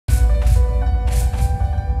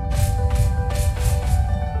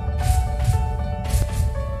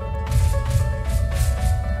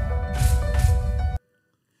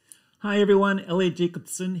Hi everyone, L.A.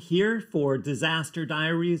 Jacobson here for Disaster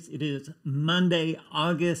Diaries. It is Monday,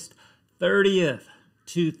 August 30th,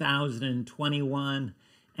 2021.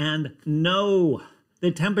 And no,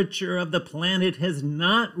 the temperature of the planet has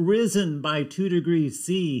not risen by 2 degrees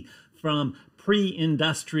C from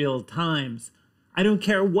pre-industrial times. I don't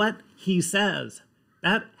care what he says.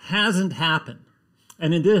 That hasn't happened.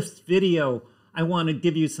 And in this video, I want to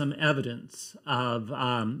give you some evidence of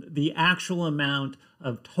the actual amount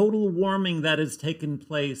of total warming that has taken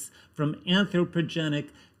place from anthropogenic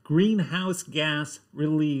greenhouse gas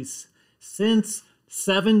release since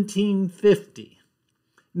 1750.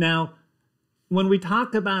 Now, when we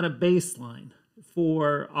talk about a baseline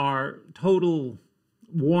for our total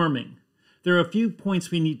warming, there are a few points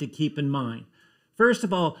we need to keep in mind. First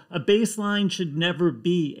of all, a baseline should never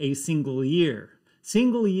be a single year.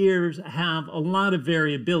 Single years have a lot of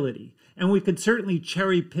variability, and we could certainly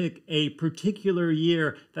cherry pick a particular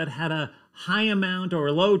year that had a high amount or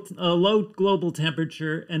a low global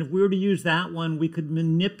temperature, and if we were to use that one, we could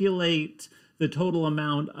manipulate the total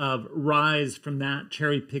amount of rise from that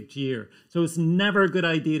cherry-picked year. So it's never a good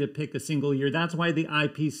idea to pick a single year. That's why the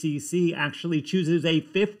IPCC actually chooses a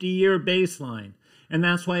 50-year baseline. And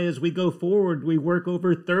that's why as we go forward, we work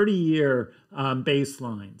over 30-year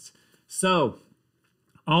baselines. So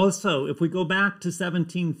also, if we go back to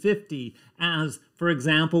 1750 as, for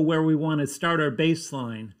example, where we want to start our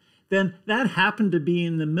baseline, then that happened to be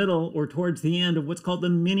in the middle or towards the end of what's called the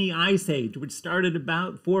mini ice age, which started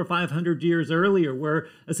about 400 or 500 years earlier, where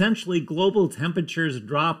essentially global temperatures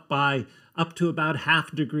dropped by up to about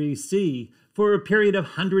 ½ degree C for a period of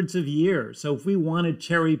hundreds of years. So if we want to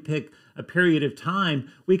cherry pick a period of time,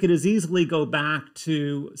 we could as easily go back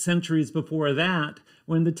to centuries before that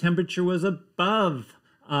when the temperature was above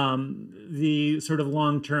the sort of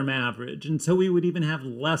long-term average. And so we would even have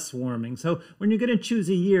less warming. So when you're going to choose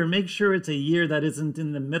a year, make sure it's a year that isn't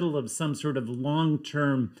in the middle of some sort of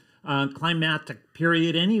long-term climatic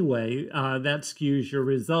period anyway. That skews your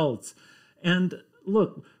results. And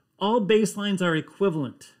look, all baselines are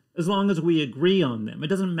equivalent as long as we agree on them. It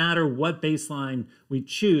doesn't matter what baseline we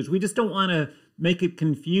choose. We just don't want to make it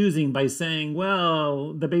confusing by saying,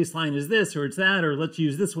 well, the baseline is this or it's that, or let's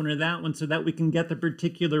use this one or that one so that we can get the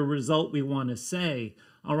particular result we want to say.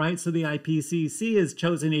 All right, so the IPCC has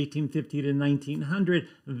chosen 1850 to 1900.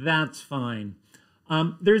 That's fine.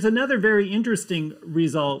 There's another very interesting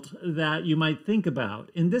result that you might think about,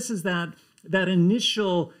 and this is that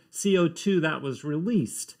initial CO2 that was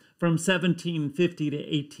released from 1750 to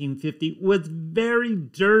 1850 was very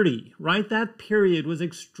dirty, right? That period was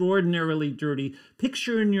extraordinarily dirty.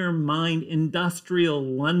 Picture in your mind industrial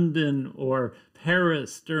London or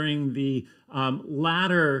Paris during the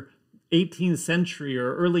latter 18th century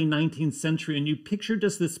or early 19th century, and you picture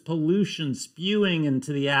just this pollution spewing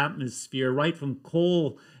into the atmosphere, right, from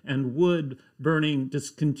coal and wood burning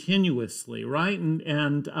just continuously, right?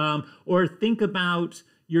 Or think about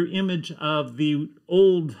your image of the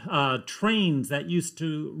old trains that used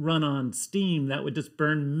to run on steam that would just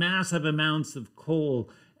burn massive amounts of coal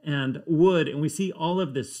and wood. And we see all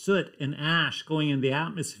of this soot and ash going in the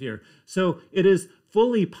atmosphere. So it is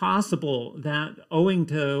fully possible that owing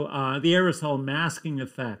to the aerosol masking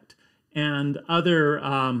effect and other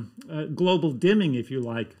global dimming, if you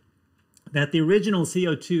like, that the original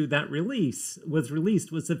CO2 that was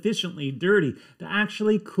released was sufficiently dirty to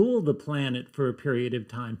actually cool the planet for a period of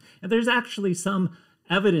time. And there's actually some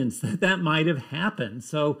evidence that that might have happened.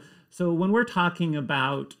 So when we're talking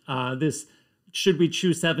about this, should we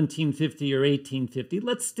choose 1750 or 1850,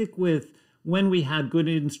 let's stick with when we had good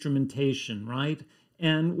instrumentation, right?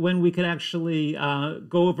 And when we could actually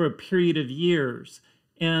go over a period of years.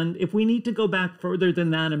 And if we need to go back further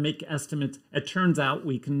than that and make estimates, it turns out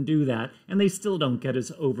we can do that. And they still don't get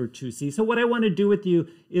us over 2C. So what I want to do with you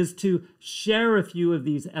is to share a few of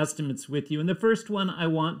these estimates with you. And the first one I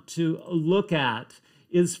want to look at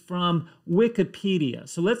is from Wikipedia.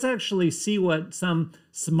 So let's actually see what some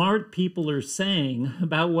smart people are saying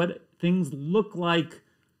about what things look like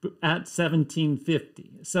at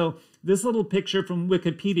 1750. So this little picture from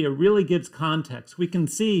Wikipedia really gives context. We can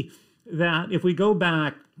see that if we go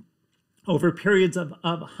back over periods of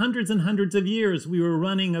hundreds and hundreds of years, we were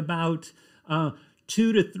running about 0.2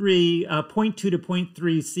 to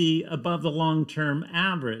 0.3 C above the long-term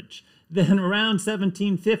average. Then around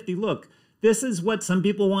 1750, look, this is what some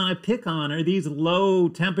people want to pick on, are these low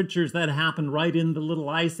temperatures that happen right in the little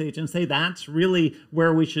ice age and say that's really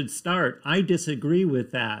where we should start. I disagree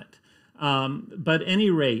with that. But at any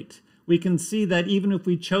rate, we can see that even if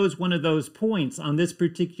we chose one of those points on this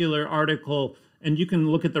particular article and you can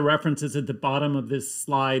look at the references at the bottom of this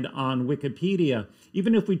slide on Wikipedia,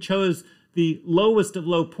 even if we chose the lowest of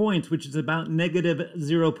low points, which is about negative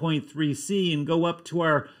 0.3 C, and go up to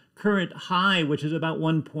our current high, which is about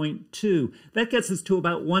 1.2, that gets us to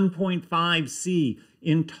about 1.5 C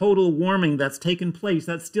in total warming that's taken place.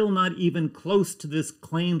 That's still not even close to this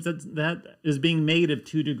claims that is being made of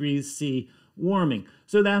 2 degrees C warming.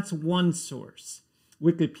 So that's one source,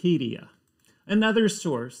 Wikipedia. Another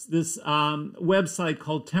source, this website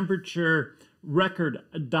called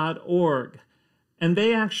temperaturerecord.org. And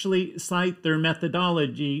they actually cite their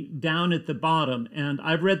methodology down at the bottom. And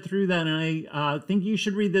I've read through that, and I think you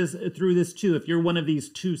should read through this too if you're one of these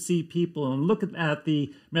 2C people, and look at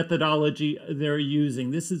the methodology they're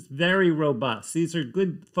using. This is very robust. These are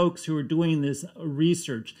good folks who are doing this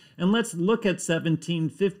research. And let's look at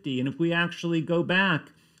 1750. And if we actually go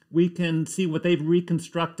back, we can see what they've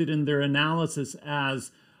reconstructed in their analysis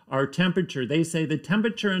as our temperature. They say the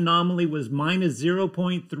temperature anomaly was minus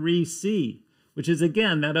 0.3 C. Which is,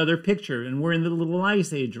 again, that other picture, and we're in the little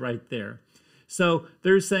ice age right there. So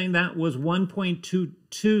they're saying that was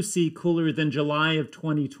 1.22 C cooler than July of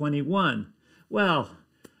 2021. Well,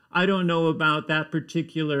 I don't know about that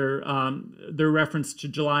particular, their reference to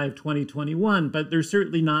July of 2021, but they're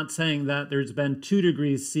certainly not saying that there's been 2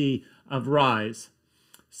 degrees C of rise.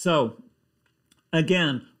 So,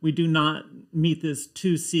 again, we do not meet this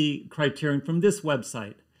 2C criterion from this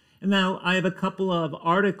website. And now I have a couple of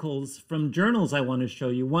articles from journals I want to show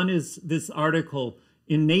you. One is this article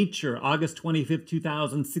in Nature, August 25th,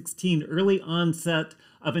 2016, early onset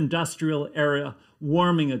of industrial era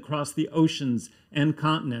warming across the oceans and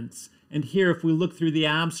continents. And here, if we look through the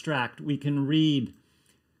abstract, we can read,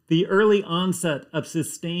 the early onset of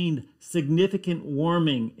sustained significant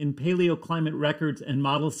warming in paleoclimate records and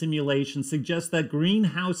model simulations suggests that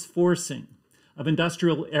greenhouse forcing of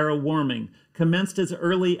industrial era warming commenced as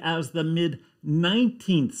early as the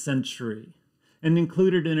mid-19th century and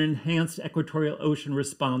included an enhanced equatorial ocean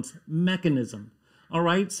response mechanism. All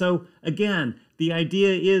right, so again, the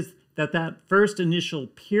idea is that that first initial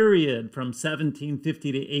period from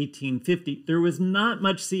 1750 to 1850, there was not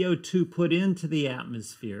much CO2 put into the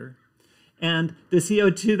atmosphere. And the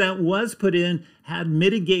CO2 that was put in had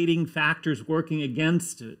mitigating factors working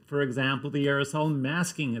against it. For example, the aerosol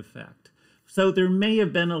masking effect. So there may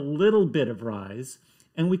have been a little bit of rise,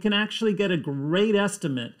 and we can actually get a great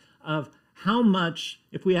estimate of how much,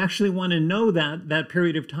 if we actually want to know that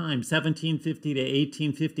period of time, 1750 to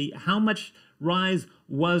 1850, how much rise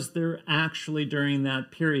was there actually during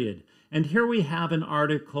that period. And here we have an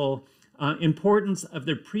article, Importance of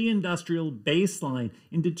the Pre-Industrial Baseline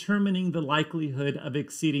in Determining the Likelihood of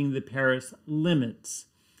Exceeding the Paris Limits.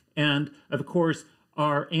 And of course,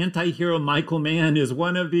 our anti-hero Michael Mann is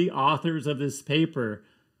one of the authors of this paper.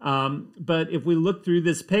 But if we look through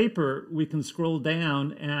this paper, we can scroll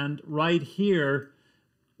down, and right here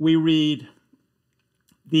we read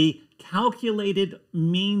the calculated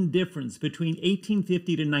mean difference between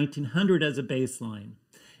 1850 to 1900 as a baseline,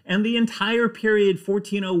 and the entire period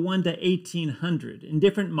 1401 to 1800 in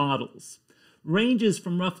different models ranges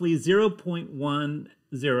from roughly 0.10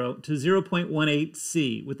 to 0.18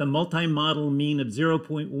 C, with a multi-model mean of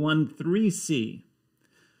 0.13 C,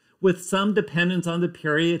 with some dependence on the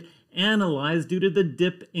period analyzed due to the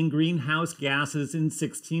dip in greenhouse gases in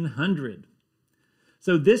 1600.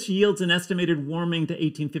 So this yields an estimated warming to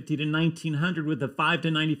 1850 to 1900 with a 5 to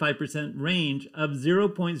 95% range of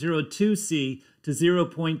 0.02 C to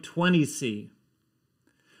 0.20 C.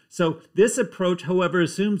 So this approach, however,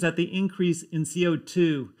 assumes that the increase in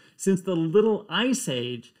CO2 since the Little Ice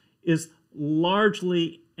Age is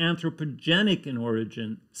largely anthropogenic in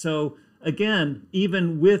origin. So again,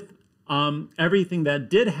 even with everything that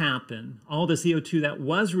did happen, all the CO2 that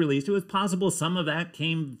was released, it was possible some of that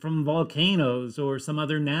came from volcanoes or some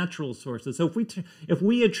other natural sources. So if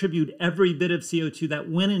we attribute every bit of CO2 that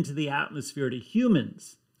went into the atmosphere to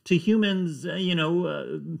humans,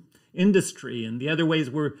 industry and the other ways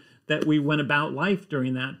that we went about life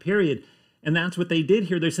during that period, and that's what they did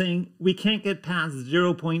here. They're saying we can't get past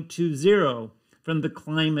 0.20 from the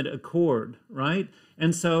climate accord, right?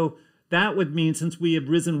 And so that would mean, since we have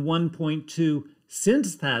risen 1.2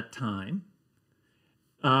 since that time,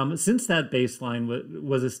 since that baseline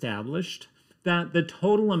was established, that the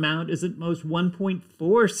total amount is at most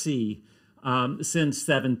 1.4 C since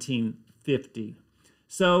 1750.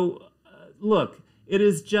 So look, it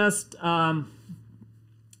is just... by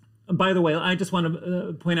the way, I just want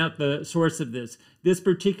to point out the source of this. This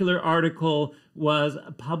particular article was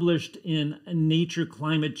published in Nature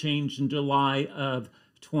Climate Change in July of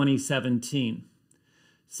 2017.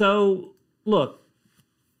 So, look,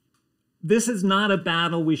 This is not a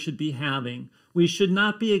battle we should be having. We should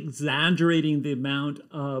not be exaggerating the amount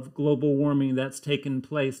of global warming that's taken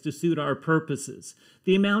place to suit our purposes.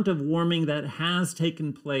 The amount of warming that has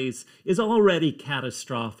taken place is already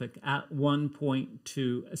catastrophic at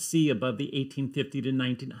 1.2 C above the 1850 to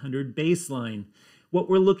 1900 baseline. What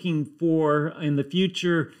we're looking for in the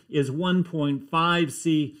future is 1.5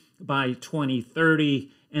 C by 2030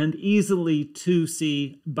 and easily 2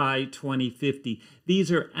 C by 2050. These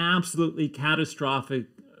are absolutely catastrophic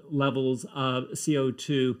levels of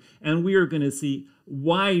CO2, and we are going to see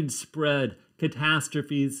widespread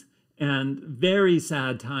catastrophes and very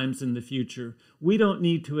sad times in the future. We don't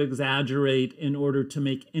need to exaggerate in order to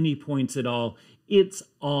make any points at all. It's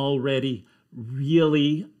already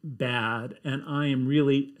really bad, and I am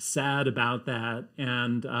really sad about that.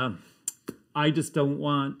 And I just don't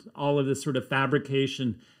want all of this sort of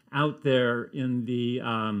fabrication out there in the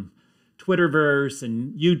Twitterverse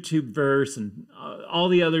and YouTubeverse and all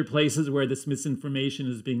the other places where this misinformation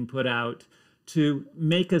is being put out to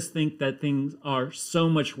make us think that things are so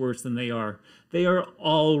much worse than they are. They are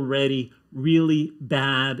already really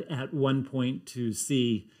bad at 1.2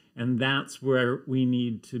 C, and that's where we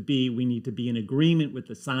need to be. We need to be in agreement with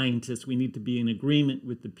the scientists. We need to be in agreement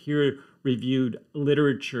with the peer-reviewed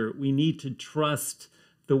literature. We need to trust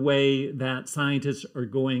the way that scientists are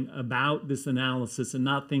going about this analysis and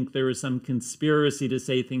not think there is some conspiracy to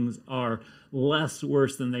say things are less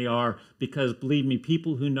worse than they are, because believe me,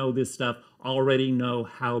 people who know this stuff already know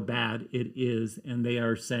how bad it is, and they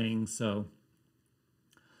are saying so.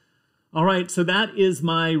 All right, so that is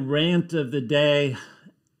my rant of the day.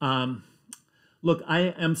 Look,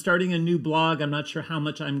 I am starting a new blog. I'm not sure how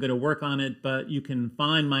much I'm going to work on it, but you can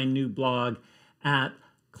find my new blog at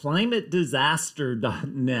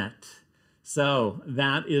climatedisaster.net. So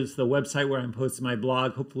that is the website where I'm posting my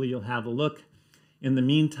blog. Hopefully you'll have a look. In the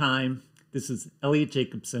meantime, this is Elliot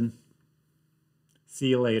Jacobson. See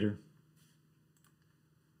you later.